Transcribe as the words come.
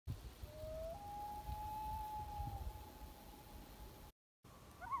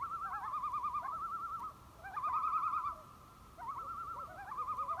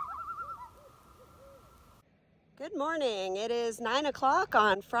Good morning. It is 9 o'clock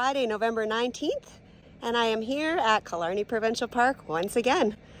on Friday, November 19th, and I am here at Killarney Provincial Park once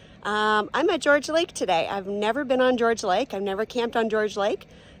again. I'm at George Lake today. I've never been on George Lake. I've never camped on George Lake.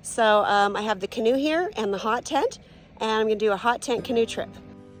 So I have the canoe here and the hot tent, and I'm going to do a hot tent canoe trip.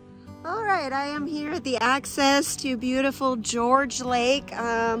 All right, I am here at the access to beautiful George Lake.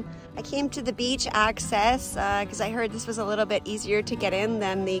 I came to the beach access because I heard this was a little bit easier to get in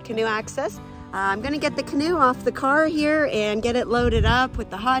than the canoe access. I'm gonna get the canoe off the car here and get it loaded up with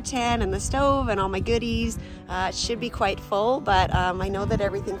the hot tent and the stove and all my goodies. It should be quite full, but I know that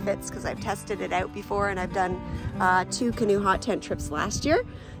everything fits because I've tested it out before, and I've done 2 canoe hot tent trips last year.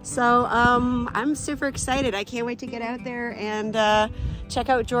 So I'm super excited. I can't wait to get out there and check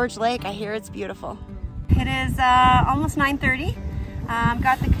out George Lake. I hear it's beautiful. It is almost 9:30.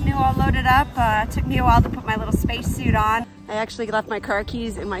 Got the canoe all loaded up. It took me a while to put my little spacesuit on. I actually left my car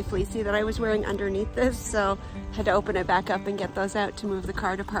keys in my fleecy that I was wearing underneath this, so I had to open it back up and get those out to move the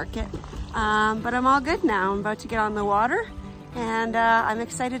car to park it. But I'm all good now. I'm about to get on the water, and I'm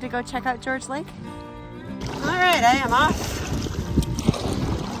excited to go check out George Lake. All right, I am off.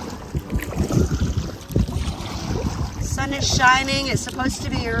 Sun is shining. It's supposed to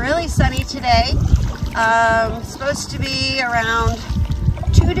be really sunny today. It's supposed to be around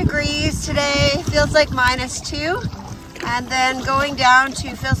 2 degrees today. Feels like -2. And then going down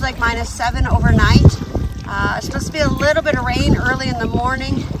to feels like -7 overnight. It's supposed to be a little bit of rain early in the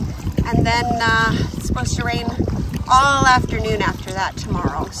morning, and then it's supposed to rain all afternoon after that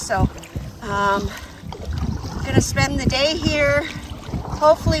tomorrow. So I'm gonna spend the day here,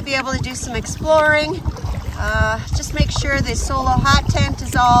 hopefully be able to do some exploring. Just make sure the solo hot tent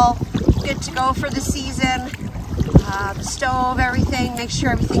is all good to go for the season. The stove, everything, make sure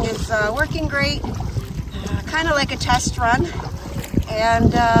everything is working great. Kind of like a test run,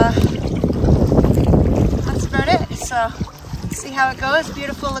 and that's about it. So see how it goes.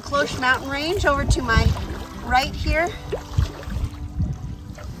 Beautiful La Cloche mountain range over to my right here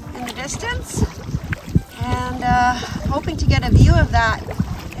in the distance, and hoping to get a view of that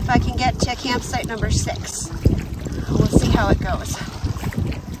if I can get to campsite number 6. We'll see how it goes.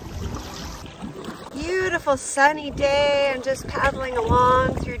 Beautiful sunny day. I'm just paddling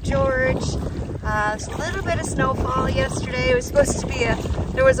along through George. There's a little bit of snowfall yesterday. It was supposed to be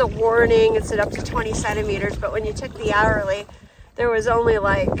there was a warning. It said up to 20 centimeters, but when you took the hourly, there was only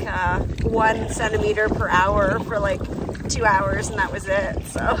like 1 centimeter per hour for like 2 hours, and that was it.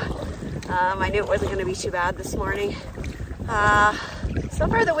 So I knew it wasn't going to be too bad this morning. So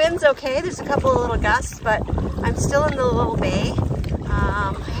far the wind's okay. There's a couple of little gusts, but I'm still in the little bay.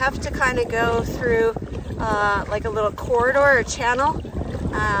 I have to kind of go through like a little corridor or channel.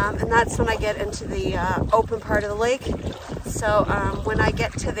 And that's when I get into the open part of the lake. So when I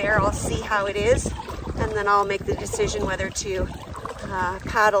get to there, I'll see how it is, and then I'll make the decision whether to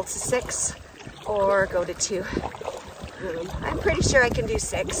paddle to 6 or go to 2. I'm pretty sure I can do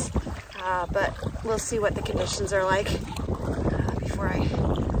 6, but we'll see what the conditions are like before I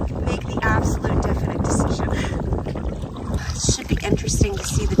make the absolute definite decision. It should be interesting to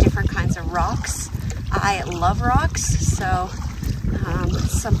see the different kinds of rocks. I love rocks, so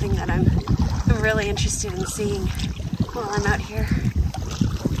it's something that I'm really interested in seeing while I'm out here.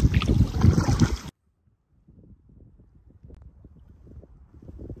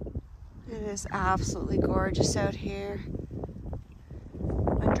 It is absolutely gorgeous out here.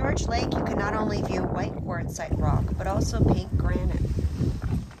 On George Lake, you can not only view white quartzite rock, but also pink granite.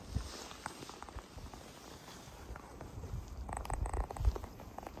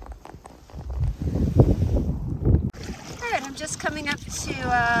 Just coming up to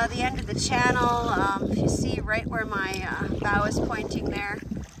the end of the channel. If you see right where my bow is pointing there,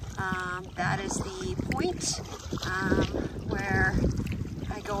 that is the point where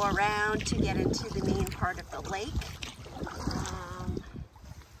I go around to get into the main part of the lake.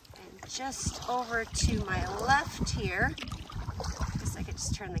 And just over to my left here, I guess I could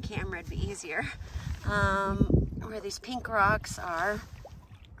just turn the camera, it'd be easier, where these pink rocks are,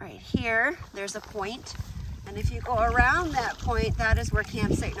 right here, there's a point. And if you go around that point, that is where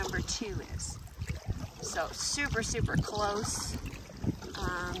campsite number 2 is. So super, super close.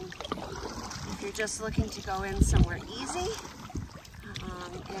 If you're just looking to go in somewhere easy.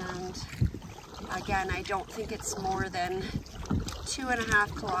 And again, I don't think it's more than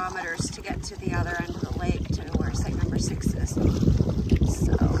 2.5 kilometers to get to the other end of the lake to where site number 6 is.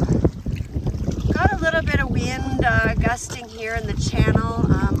 So got a little bit of wind gusting here in the channel.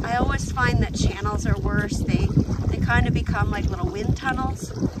 I always find that channels are worse. They kind of become like little wind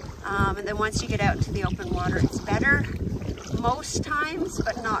tunnels. And then once you get out into the open water, it's better most times,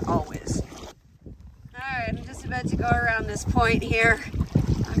 but not always. All right, I'm just about to go around this point here.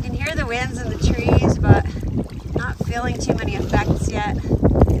 I can hear the winds in the trees, but not feeling too many effects yet.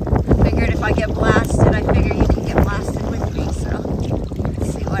 I figured if I get blasted, I figure you can get blasted with me, so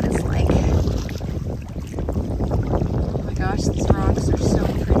let's see what it's like. Oh my gosh, these rocks are so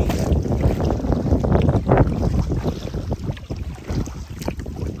pretty.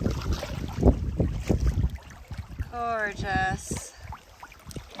 Gorgeous.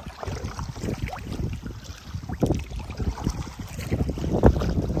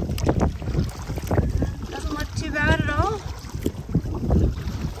 Doesn't look too bad at all.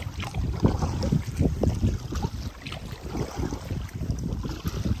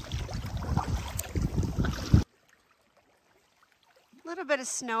 A little bit of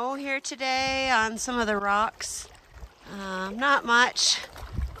snow here today on some of the rocks. Not much,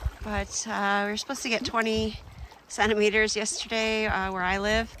 but we were supposed to get 20 centimeters yesterday where I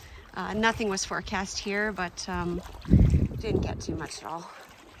live. Nothing was forecast here, but didn't get too much at all.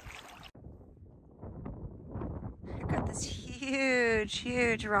 I've got this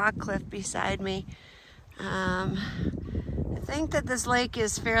huge rock cliff beside me. I think that this lake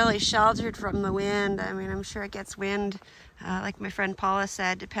is fairly sheltered from the wind. I mean, I'm sure it gets wind, like my friend Paula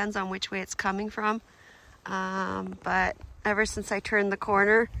said, depends on which way it's coming from. But ever since I turned the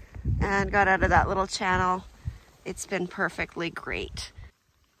corner and got out of that little channel, it's been perfectly great.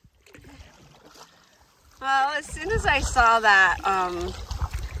 Well, as soon as I saw that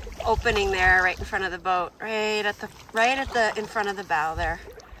opening there right in front of the boat, right at the in front of the bow there,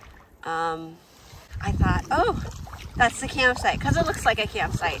 I thought, oh, that's the campsite, because it looks like a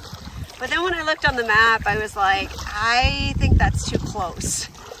campsite. But then when I looked on the map, I was like, I think that's too close.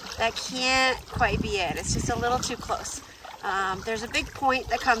 That can't quite be it. It's just a little too close. There's a big point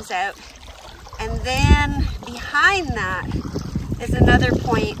that comes out, and then behind that is another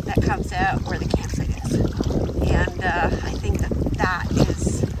point that comes out where the campsite is. And I think that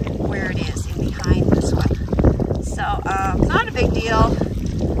is where it is, in behind this one. So not a big deal.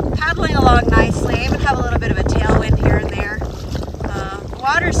 Paddling along nicely. I even have a little bit of a tailwind here and there.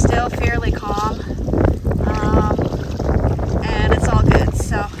 Water's still fairly calm, and it's all good.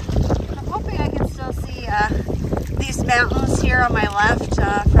 So I'm hoping I can still see these mountains here on my left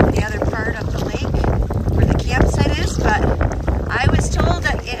from the other part of the lake where the campsite is, but I was told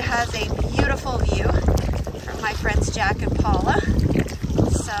that it has a beautiful view from my friends Jack and Paula.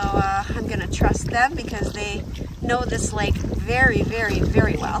 So I'm going to trust them because they know this lake very, very,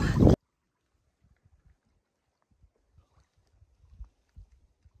 very well.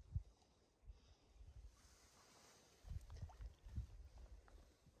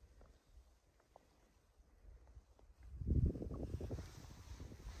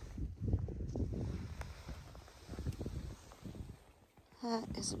 That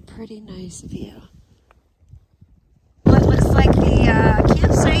is a pretty nice view. Well, it looks like the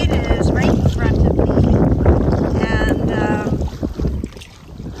campsite is right in front of me, and I'm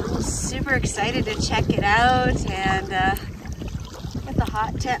super excited to check it out and get the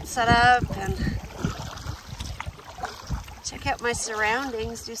hot tent set up and check out my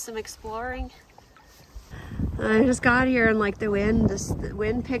surroundings, do some exploring. I just got here and like the wind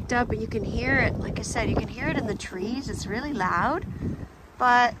picked up, and you can hear it. Like I said, you can hear it in the trees. It's really loud,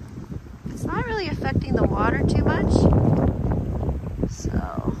 but it's not really affecting the water too much. So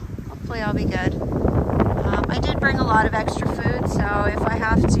hopefully I'll be good. I did bring a lot of extra food, so if I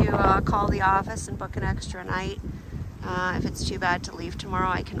have to call the office and book an extra night, if it's too bad to leave tomorrow,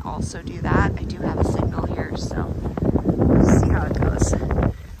 I can also do that. I do have a signal here, so we'll see how it goes.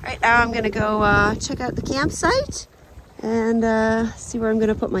 Right now I'm gonna go check out the campsite and see where I'm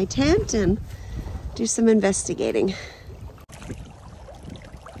gonna put my tent and do some investigating.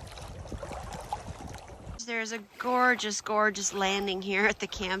 There's a gorgeous, gorgeous landing here at the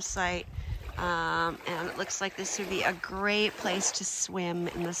campsite, and it looks like this would be a great place to swim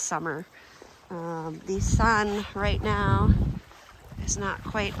in the summer. The sun right now is not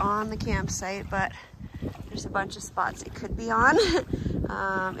quite on the campsite, but there's a bunch of spots it could be on.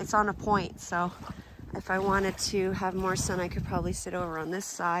 It's on a point, so if I wanted to have more sun, I could probably sit over on this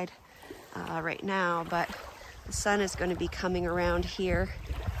side right now, but the sun is going to be coming around here,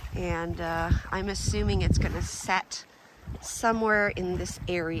 and I'm assuming it's going to set somewhere in this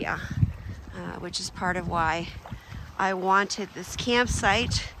area, which is part of why I wanted this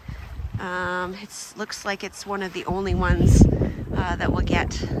campsite. It looks like it's one of the only ones that will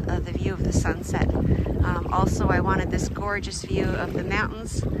get the view of the sunset. Also, I wanted this gorgeous view of the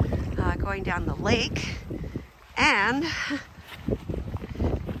mountains going down the lake, and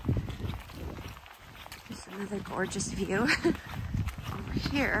there's another gorgeous view over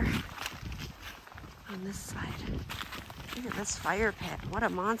here on this side. Look at this fire pit. What a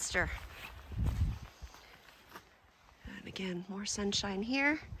monster. And again, more sunshine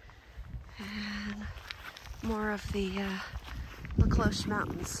here. And more of the Cloche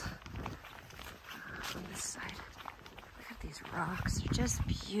Mountains on this side. Look at these rocks. They're just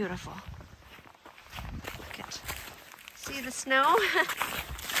beautiful. Look at, see the snow?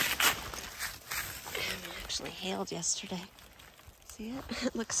 It actually hailed yesterday. See it?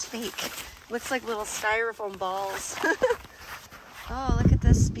 It looks fake. Looks like little styrofoam balls. Oh, look at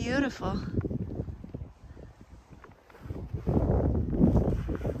this. Beautiful.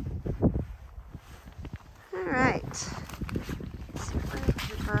 All right. Let's see if I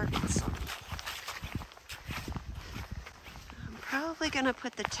can park some. I'm probably going to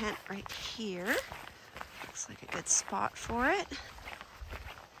put the tent right here. Looks like a good spot for it.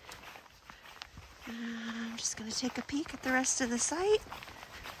 I'm just going to take a peek at the rest of the site.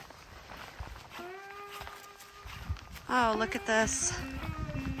 Oh, look at this.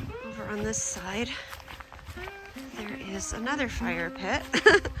 Over on this side, there is another fire pit.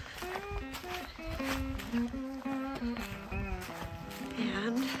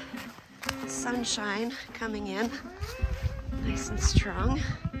 And sunshine coming in nice and strong.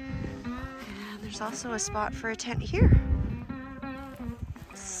 And there's also a spot for a tent here.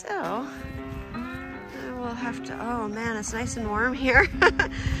 So we'll have to, oh man, it's nice and warm here.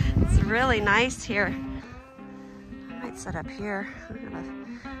 It's really nice here. I might set up here.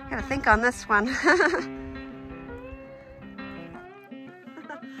 I gotta think on this one.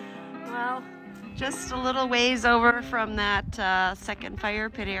 Well, just a little ways over from that second fire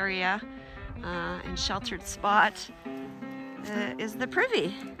pit area and sheltered spot is the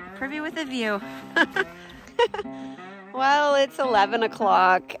privy with a view. Well, it's 11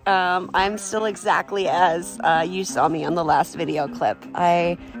 o'clock. I'm still exactly as you saw me on the last video clip.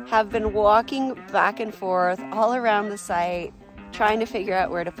 I have been walking back and forth all around the site, trying to figure out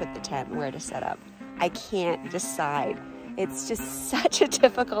where to put the tent and where to set up. I can't decide. It's just such a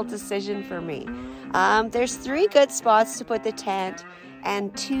difficult decision for me. There's 3 good spots to put the tent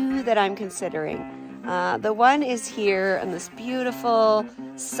and 2 that I'm considering. The one is here in this beautiful,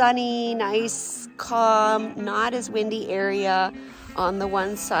 sunny, nice, calm, not as windy area on the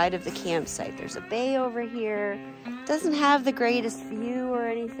one side of the campsite. There's a bay over here. Doesn't have the greatest view or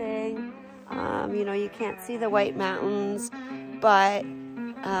anything. You know, you can't see the White Mountains, but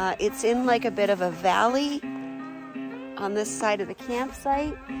it's in like a bit of a valley on this side of the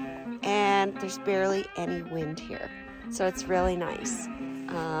campsite, and there's barely any wind here. So it's really nice.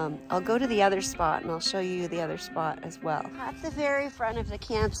 I'll go to the other spot and I'll show you the other spot as well. At the very front of the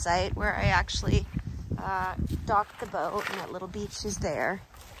campsite where I actually docked the boat, and that little beach is there,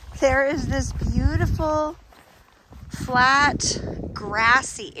 there is this beautiful flat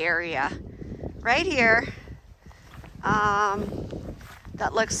grassy area right here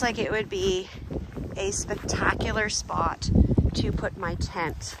that looks like it would be a spectacular spot to put my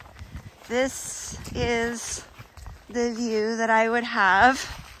tent. This is the view that I would have,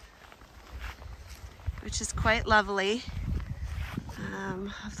 which is quite lovely,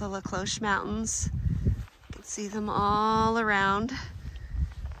 of the Cloche Mountains. You can see them all around,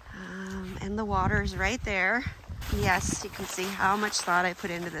 and the water's right there. Yes, you can see how much thought I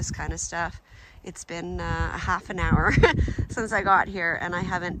put into this kind of stuff. It's been a half an hour since I got here, and I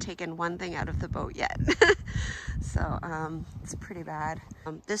haven't taken one thing out of the boat yet. So it's pretty bad.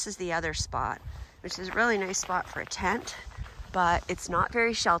 This is the other spot, which is a really nice spot for a tent, but it's not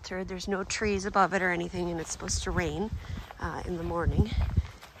very sheltered. There's no trees above it or anything, and it's supposed to rain in the morning.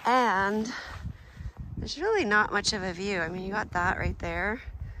 And there's really not much of a view. I mean, you got that right there,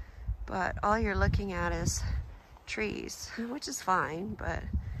 but all you're looking at is trees, which is fine, but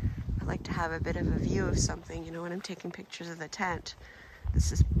I like to have a bit of a view of something, you know, when I'm taking pictures of the tent.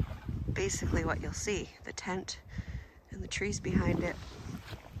 This is basically what you'll see, the tent and the trees behind it.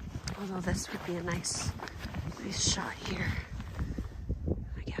 Although this would be a nice shot here,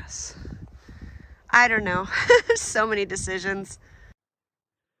 I guess. I don't know. So many decisions.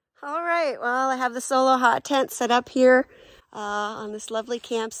 All right, well, I have the solo hot tent set up here on this lovely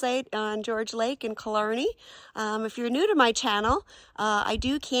campsite on George Lake in Killarney. If you're new to my channel, I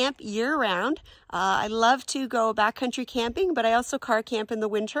do camp year-round. I love to go backcountry camping, but I also car camp in the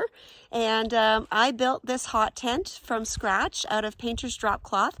winter. And I built this hot tent from scratch out of painter's drop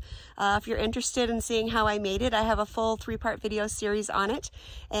cloth. If you're interested in seeing how I made it, I have a full 3-part video series on it.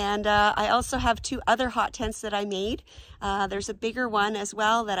 And I also have 2 other hot tents that I made. There's a bigger one as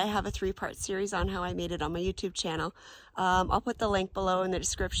well that I have a 3-part series on how I made it on my YouTube channel. I'll put the link below in the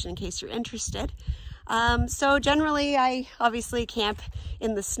description in case you're interested. So generally I obviously camp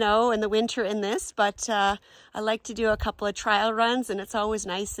in the snow in the winter in this, but I like to do a couple of trial runs, and it's always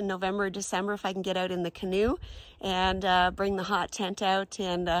nice in November or December if I can get out in the canoe and bring the hot tent out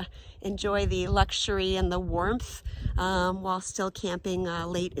and enjoy the luxury and the warmth while still camping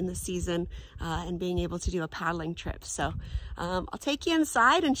late in the season and being able to do a paddling trip. So I'll take you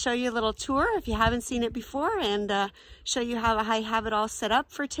inside and show you a little tour if you haven't seen it before, and show you how I have it all set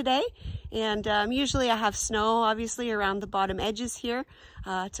up for today. And usually I have snow obviously around the bottom edges here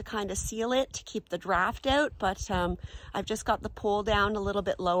to kind of seal it, to keep the draft out, but I've just got the pole down a little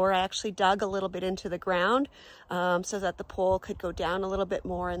bit lower. I actually dug a little bit into the ground so that the pole could go down a little bit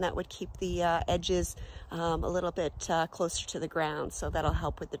more, and that would keep the edges a little bit closer to the ground, so that'll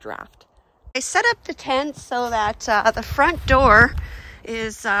help with the draft. I set up the tent so that the front door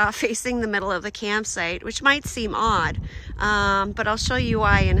is facing the middle of the campsite, which might seem odd, but I'll show you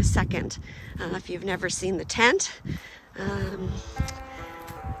why in a second if you've never seen the tent.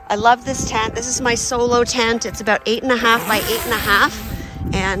 I love this tent. This is my solo tent. It's about 8.5 by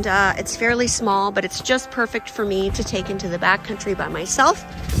 8.5, and it's fairly small, but it's just perfect for me to take into the backcountry by myself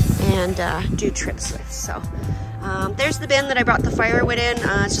and do trips with. So there's the bin that I brought the firewood in.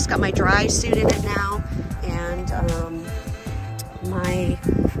 It's just got my dry suit in it now, and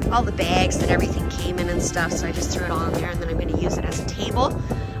all the bags that everything came in and stuff, so I just threw it all in there, and then I'm going to use it as a table.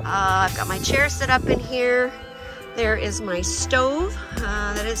 I've got my chair set up in here. There is my stove.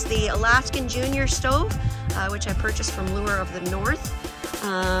 That is the Alaskan Junior stove, which I purchased from Lure of the North.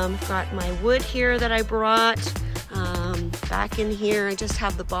 Got my wood here that I brought. Back in here, I just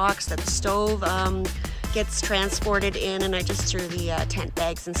have the box that the stove gets transported in, and I just threw the tent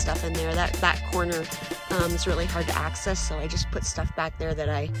bags and stuff in there. That corner is really hard to access, so I just put stuff back there that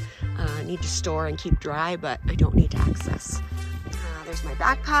I need to store and keep dry, but I don't need to access. There's my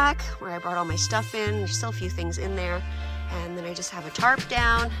backpack where I brought all my stuff in. There's still a few things in there. And then I just have a tarp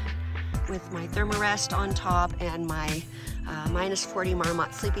down with my thermarest on top and my -40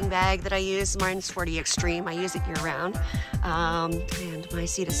 Marmot sleeping bag that I use, -40 Extreme. I use it year round. And my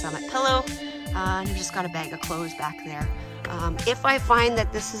Sea to Summit pillow. And I've just got a bag of clothes back there. If I find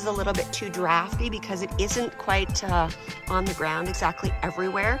that this is a little bit too drafty because it isn't quite on the ground exactly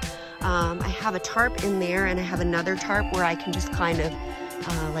everywhere, I have a tarp in there, and I have another tarp where I can just kind of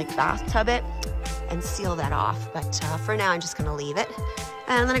like bathtub it and seal that off. But for now, I'm just gonna leave it.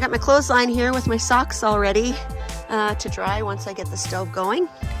 And then I got my clothesline here with my socks all ready to dry once I get the stove going.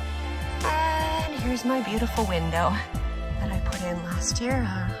 And here's my beautiful window that I put in last year,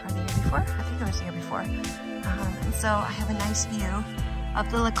 or the year before. I think it was the year before. And so I have a nice view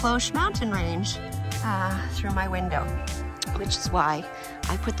of the La Cloche mountain range through my window, which is why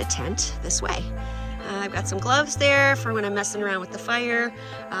I put the tent this way. I've got some gloves there for when I'm messing around with the fire.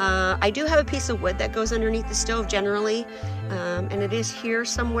 I do have a piece of wood that goes underneath the stove generally, and it is here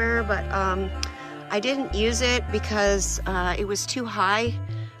somewhere, but I didn't use it because it was too high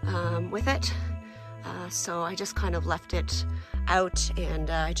with it. So I just kind of left it out, and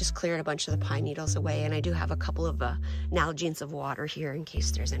I just cleared a bunch of the pine needles away, and I do have a couple of Nalgene's of water here in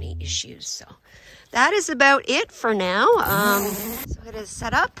case there's any issues. So that is about it for now. So it is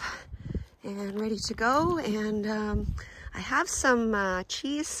set up and ready to go, and I have some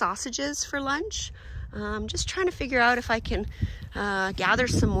cheese sausages for lunch. Just trying to figure out if I can gather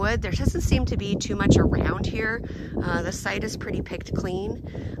some wood. There doesn't seem to be too much around here. The site is pretty picked clean,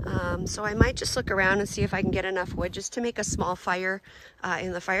 so I might just look around and see if I can get enough wood just to make a small fire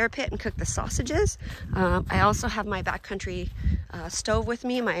in the fire pit and cook the sausages. I also have my backcountry stove with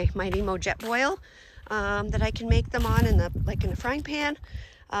me, my Mighty Mo Jet Boil, that I can make them on in the frying pan,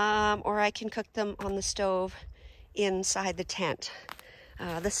 or I can cook them on the stove inside the tent.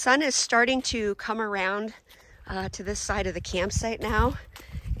 The sun is starting to come around to this side of the campsite now,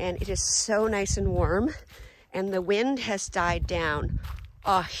 and it is so nice and warm, and the wind has died down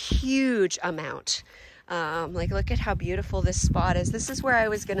a huge amount. Look at how beautiful this spot is. This is where I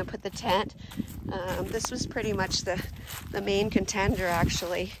was going to put the tent. This was pretty much the main contender,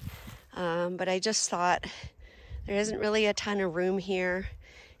 actually, but I just thought there isn't really a ton of room here,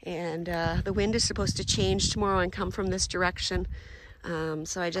 and the wind is supposed to change tomorrow and come from this direction.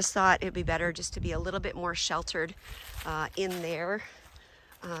 So I just thought it'd be better just to be a little bit more sheltered in there,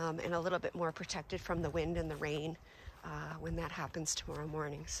 and a little bit more protected from the wind and the rain when that happens tomorrow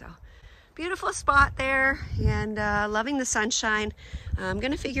morning. So beautiful spot there, and loving the sunshine. I'm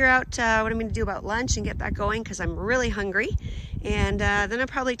gonna figure out what I'm gonna do about lunch and get that going because I'm really hungry, and then I'll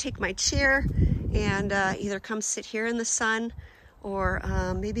probably take my chair and either come sit here in the sun, or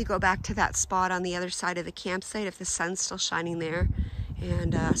maybe go back to that spot on the other side of the campsite if the sun's still shining there,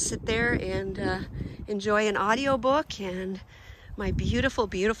 and sit there and enjoy an audiobook and my beautiful,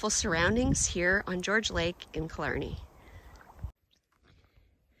 beautiful surroundings here on George Lake in Killarney.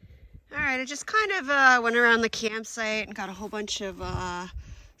 All right, I just kind of went around the campsite and got a whole bunch of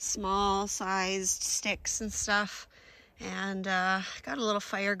small sized sticks and stuff, and got a little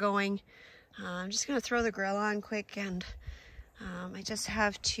fire going. I'm just gonna throw the grill on quick, and I just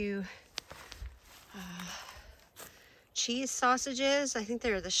have two cheese sausages. I think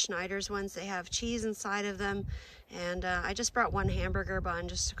they're the Schneider's ones. They have cheese inside of them, and I just brought one hamburger bun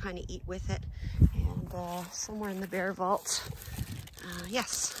just to kind of eat with it. And somewhere in the bear vault,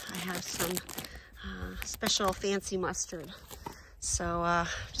 yes, I have some special fancy mustard. So I'm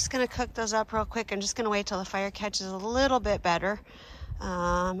just gonna cook those up real quick. I'm just gonna wait till the fire catches a little bit better,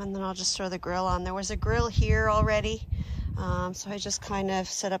 and then I'll just throw the grill on. There was a grill here already, so I just kind of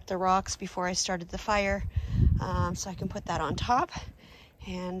set up the rocks before I started the fire, so I can put that on top,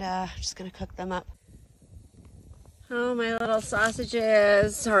 and I'm just gonna cook them up. Oh, my little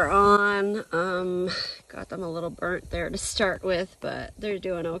sausages are on. Got them a little burnt there to start with, but they're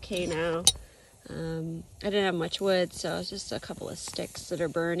doing okay now. I didn't have much wood, so it's just a couple of sticks that are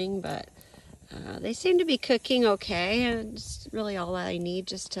burning, but they seem to be cooking okay, and it's really all I need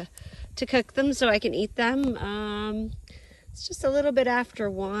just to cook them so I can eat them. It's just a little bit after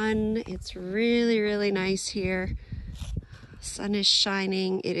 1. It's really, really nice here. Sun is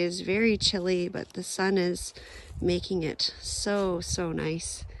shining. It is very chilly, but the sun is making it so, so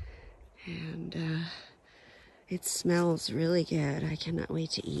nice. And it smells really good. I cannot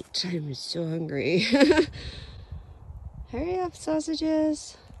wait to eat. I'm so hungry. Hurry up,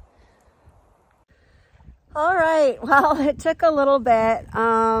 sausages. All right, well, it took a little bit.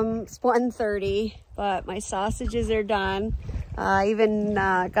 It's 1:30, but my sausages are done. I even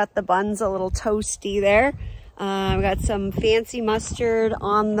got the buns a little toasty there. I've got some fancy mustard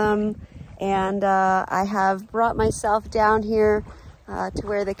on them, and I have brought myself down here to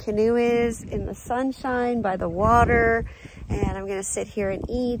where the canoe is in the sunshine by the water, and I'm gonna sit here and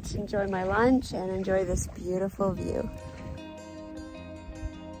eat, enjoy my lunch, and enjoy this beautiful view.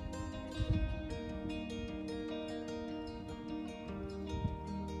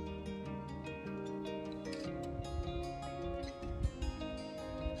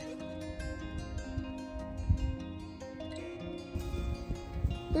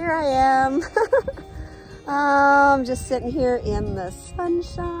 Here I am. I'm just sitting here in the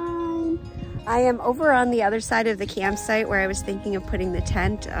sunshine. I am over on the other side of the campsite where I was thinking of putting the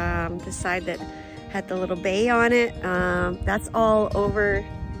tent, the side that had the little bay on it. That's all over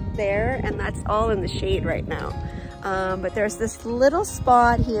there, and that's all in the shade right now. But there's this little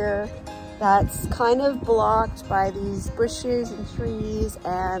spot here that's kind of blocked by these bushes and trees,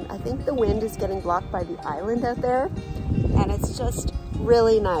 and I think the wind is getting blocked by the island out there, and it's just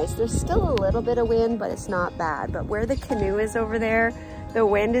really nice. There's still a little bit of wind, but it's not bad. But where the canoe is over there, the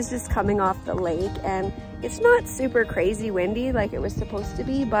wind is just coming off the lake, and it's not super crazy windy like it was supposed to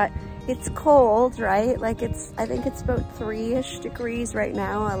be, but it's cold, right? Like I think it's about 3-ish degrees right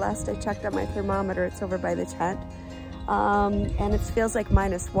now. Last I checked on my thermometer, it's over by the tent. And it feels like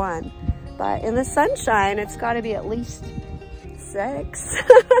 -1. But in the sunshine, it's gotta be at least 6.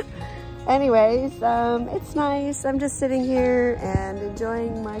 Anyways, it's nice. I'm just sitting here and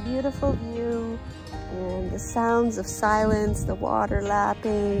enjoying my beautiful view and the sounds of silence, the water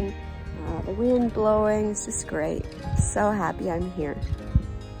lapping, the wind blowing. It's just great. So happy I'm here.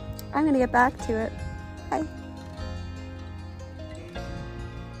 I'm gonna get back to it. Bye.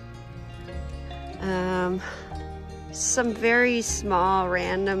 Some very small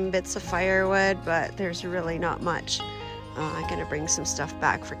random bits of firewood, but there's really not much. I'm gonna bring some stuff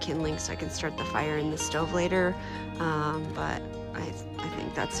back for kindling so I can start the fire in the stove later, but I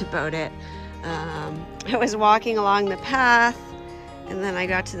think that's about it. I was walking along the path, and then I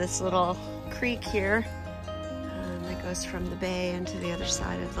got to this little creek here that goes from the bay into the other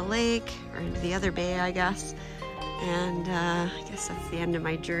side of the lake, or into the other bay, I guess. And I guess that's the end of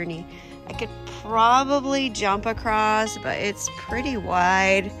my journey. I could probably jump across, but it's pretty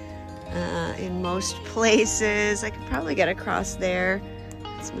wide in most places. I could probably get across there.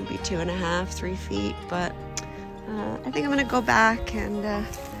 It's maybe 2.5, 3 feet, but I think I'm gonna go back and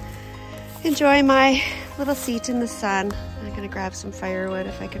enjoy my little seat in the sun. I'm gonna grab some firewood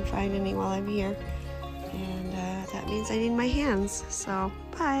if I can find any while I'm here. And that means I need my hands, so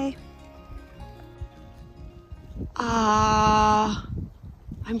bye.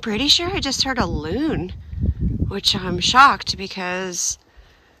 I'm pretty sure I just heard a loon, which I'm shocked because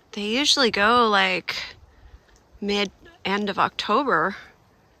they usually go like end of October,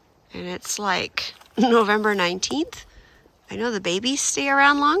 and it's like November 19th, I know the babies stay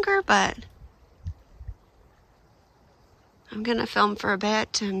around longer, but I'm gonna film for a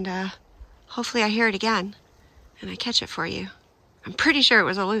bit, and hopefully I hear it again and I catch it for you. I'm pretty sure it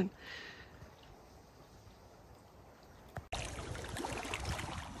was a loon.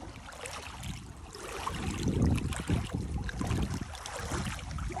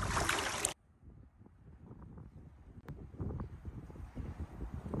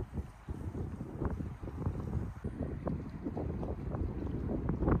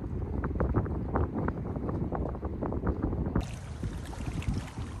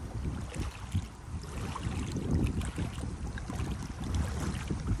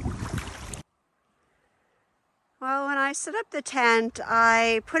 Well, when I set up the tent,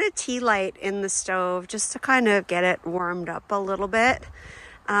 I put a tea light in the stove just to kind of get it warmed up a little bit.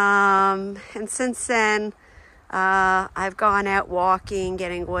 And since then, I've gone out walking,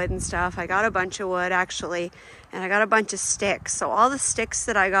 getting wood and stuff. I got a bunch of wood actually, and I got a bunch of sticks. So all the sticks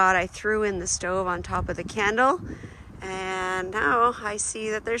that I got, I threw in the stove on top of the candle. And now I see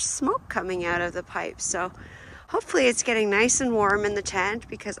that there's smoke coming out of the pipe. So hopefully it's getting nice and warm in the tent,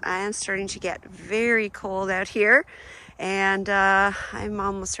 because I am starting to get very cold out here. And I'm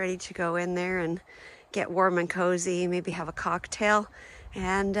almost ready to go in there and get warm and cozy, maybe have a cocktail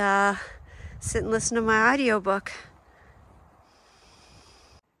and sit and listen to my audiobook.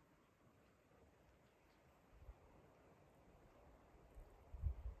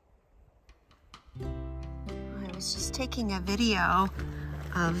 I was just taking a video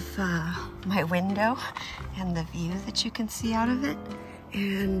of my window and the view that you can see out of it,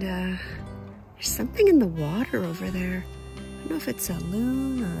 and there's something in the water over there. I don't know if it's a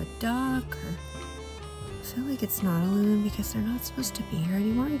loon or a duck, or I feel like it's not a loon because they're not supposed to be here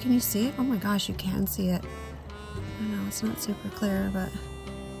anymore. Can you see it? Oh my gosh, you can see it. I know it's not super clear, but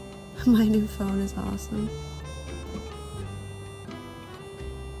my new phone is awesome.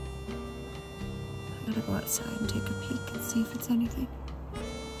 I'm gonna go outside and take a peek and see if it's anything.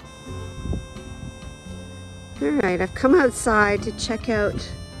 Alright, I've come outside to check out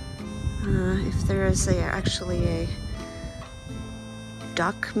if there is actually a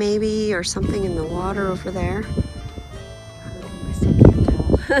duck maybe or something in the water over there. I still can't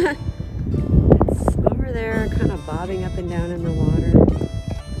tell. It's over there kind of bobbing up and down in the water.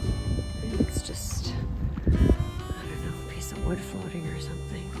 I think it's just, I don't know, a piece of wood floating or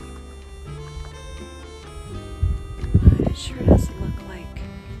something. But it sure doesn't look like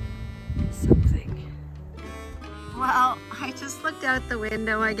something. Well, I just looked out the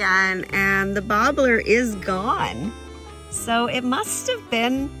window again and the bobbler is gone. So it must have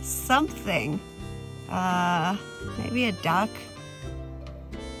been something. Maybe a duck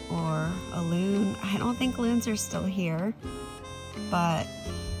or a loon. I don't think loons are still here, but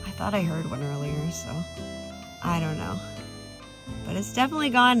I thought I heard one earlier, so I don't know. But it's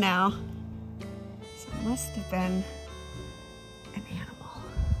definitely gone now. So it must have been an animal.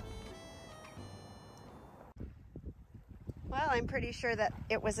 Well, I'm pretty sure that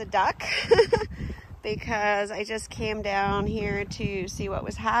it was a duck because I just came down here to see what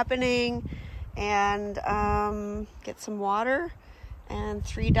was happening and get some water, and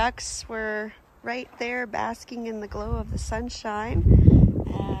 3 ducks were right there basking in the glow of the sunshine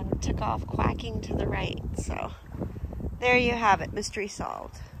and took off quacking to the right. So there you have it, mystery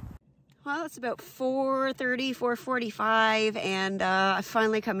solved. Well, it's about 4:30, 4:45, and I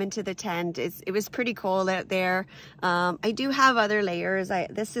finally come into the tent. It was pretty cold out there. I do have other layers. I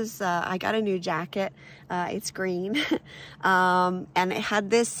got a new jacket. It's green, and it had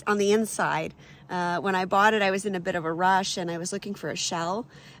this on the inside. When I bought it, I was in a bit of a rush, and I was looking for a shell,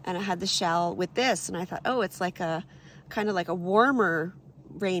 and I had the shell with this, and I thought, oh, it's like a kind of like a warmer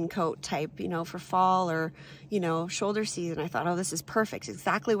raincoat type, you know, for fall or, you know, shoulder season. I thought, oh, this is perfect,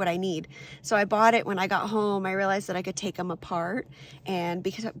 exactly what I need. So I bought it. When I got home, I realized that I could take them apart, and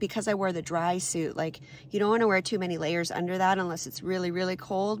because I wore the dry suit, like, you don't want to wear too many layers under that unless it's really, really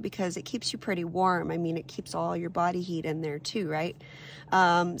cold, because it keeps you pretty warm. I mean, it keeps all your body heat in there too, right?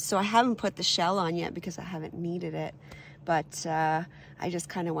 So I haven't put the shell on yet because I haven't needed it, but I just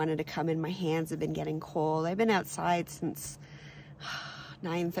kind of wanted to come in. My hands have been getting cold. I've been outside since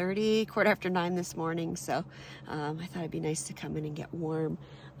 9:30, 9:15 this morning, so I thought it'd be nice to come in and get warm.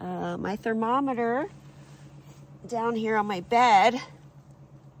 My thermometer down here on my bed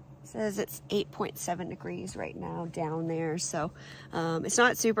says it's 8.7 degrees right now down there, so it's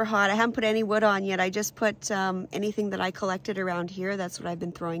not super hot. I haven't put any wood on yet. I just put anything that I collected around here. That's what I've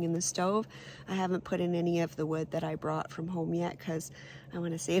been throwing in the stove. I haven't put in any of the wood that I brought from home yet because I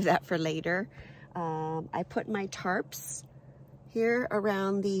want to save that for later. I put my tarps here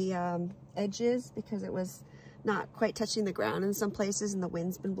around the edges because it was not quite touching the ground in some places, and the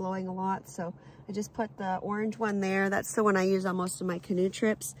wind's been blowing a lot. So I just put the orange one there. That's the one I use on most of my canoe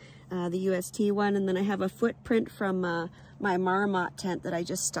trips, the UST one. And then I have a footprint from my Marmot tent that I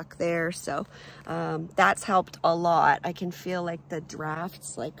just stuck there. So that's helped a lot. I can feel like the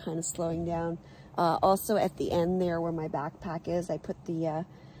draft's like kind of slowing down. Also at the end there where my backpack is, I put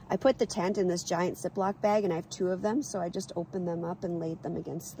the tent in this giant Ziploc bag, and I have 2 of them. So I just opened them up and laid them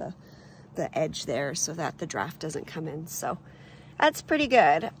against the edge there so that the draft doesn't come in. So that's pretty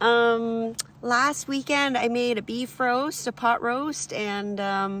good. Last weekend I made a beef roast, a pot roast, and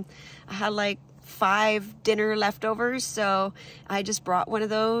I had like 5 dinner leftovers, so I just brought one of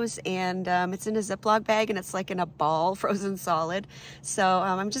those, and it's in a Ziploc bag, and it's like in a ball, frozen solid. So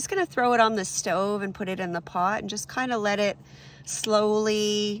I'm just gonna throw it on the stove and put it in the pot and just kind of let it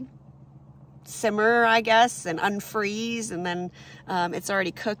slowly simmer, I guess, and unfreeze, and then it's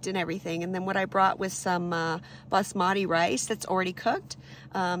already cooked and everything. And then what I brought was some basmati rice that's already cooked,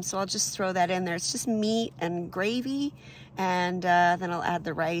 so I'll just throw that in there. It's just meat and gravy, and then I'll add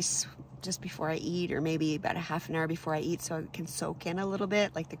the rice just before I eat, or maybe about a half an hour before I eat, so it can soak in a little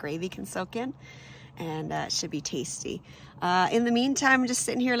bit, like the gravy can soak in, and it should be tasty. In the meantime, I'm just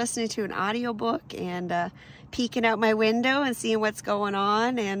sitting here listening to an audiobook and peeking out my window and seeing what's going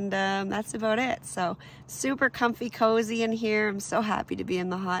on, and that's about it. So super comfy, cozy in here. I'm so happy to be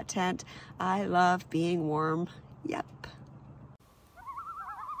in the hot tent. I love being warm. Yep.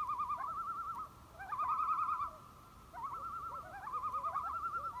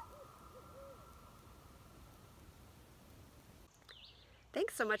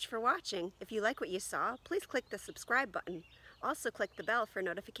 Thanks so much for watching. If you like what you saw, please click the subscribe button. Also click the bell for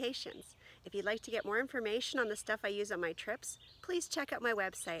notifications. If you'd like to get more information on the stuff I use on my trips, please check out my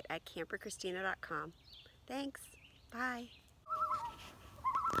website at CamperChristina.com. Thanks. Bye.